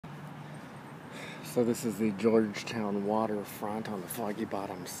So this is the Georgetown waterfront on the Foggy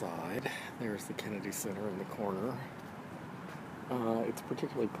Bottom side. There's the Kennedy Center in the corner. It's a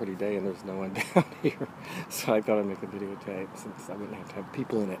particularly pretty day and there's no one down here, so I thought I'd make a videotape since I wouldn't have to have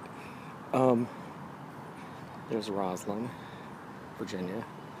people in it. There's Roslyn, Virginia.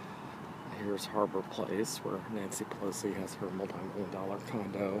 Here's Harbor Place, where Nancy Pelosi has her multi-million-dollar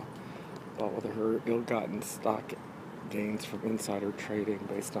condo, bought with her ill-gotten stock gains from insider trading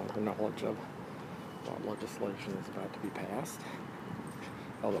based on her knowledge of what legislation is about to be passed.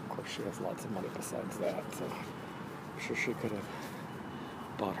 Although, of course, she has lots of money besides that, so I'm sure she could have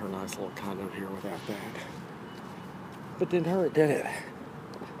bought her nice little condo here without that. But didn't hurt, did it?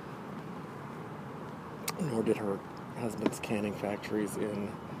 Nor did her husband's canning factories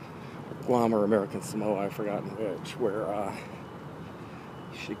in Guam or American Samoa, I've forgotten which, where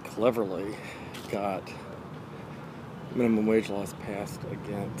she cleverly got minimum wage laws passed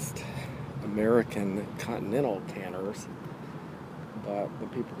against American continental canners, but the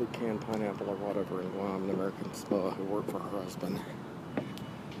people who can pineapple or whatever in Guam and American Samoa who work for her husband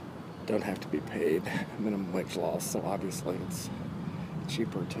don't have to be paid minimum wage laws, so obviously it's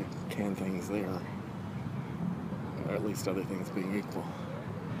cheaper to can things there, or at least other things being equal.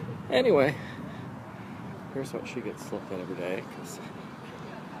 Anyway, here's what she gets to look at every day, because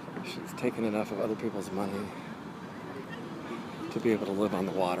she's taken enough of other people's money to be able to live on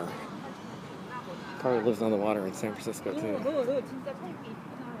the water. Probably lives on the water in San Francisco too. I don't know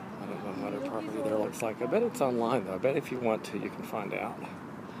what her property there looks like. I bet it's online though. I bet if you want to, you can find out.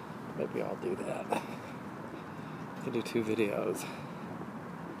 Maybe I'll do that. I can do 2 videos.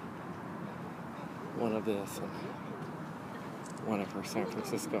 One of this and one of her San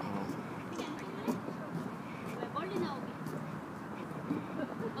Francisco home.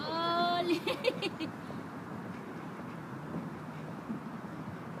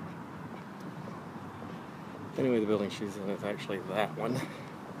 Anyway, the building she's in is actually that one.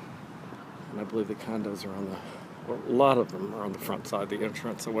 And I believe the condos are on the, or a lot of them are on the front side, the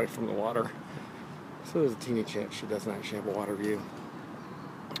entrance away from the water. So there's a teeny chance she doesn't actually have a water view.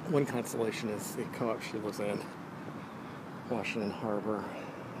 One consolation is the co-op she lives in, Washington Harbor.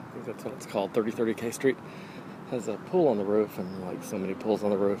 I think that's what it's called, 3030 K Street. Has a pool on the roof, and like so many pools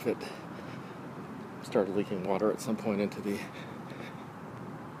on the roof, it started leaking water at some point into the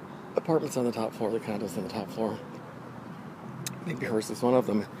apartments on the top floor, the condos on the top floor. Maybe hers is one of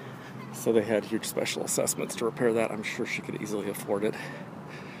them. So they had huge special assessments to repair that. I'm sure she could easily afford it.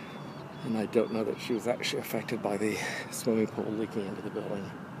 And I don't know that she was actually affected by the swimming pool leaking into the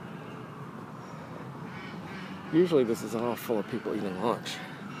building. Usually this is all full of people eating lunch.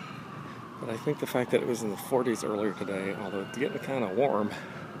 But I think the fact that it was in the 40s earlier today, although it's getting kind of warm,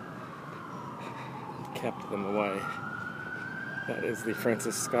 kept them away. That is the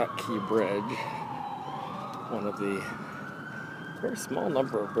Francis Scott Key Bridge, one of the very small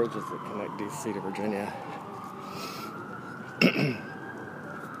number of bridges that connect D.C. to Virginia.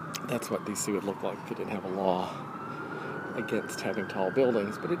 That's what D.C. would look like if it didn't have a law against having tall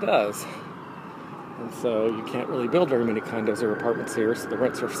buildings, but it does. And so you can't really build very many condos or apartments here, so the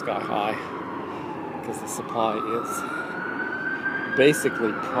rents are sky high because the supply is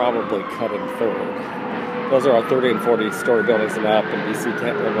basically probably cut in third. Those are all 30 and 40 story buildings and up, and DC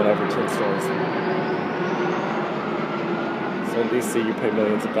can't build one over 10 stories. So in DC you pay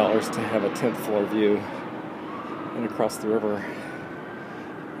millions of dollars to have a 10th floor view, and across the river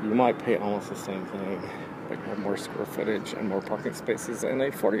you might pay almost the same thing, but you have more square footage and more parking spaces and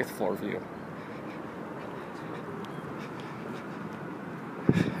a 40th floor view.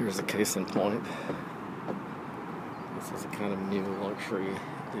 Here's a case in point. This is a kind of new luxury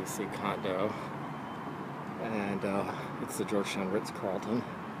DC condo. And it's the Georgetown Ritz-Carlton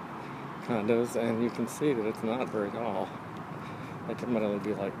condos, and you can see that it's not very tall. It might only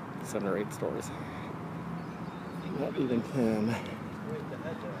be like 7 or 8 stories. Not even 10.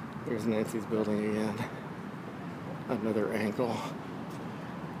 Here's Nancy's building again. Another angle.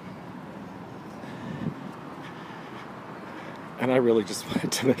 And I really just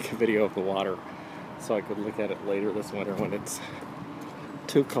wanted to make a video of the water so I could look at it later this winter when it's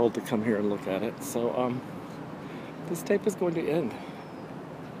too cold to come here and look at it. So, this tape is going to end.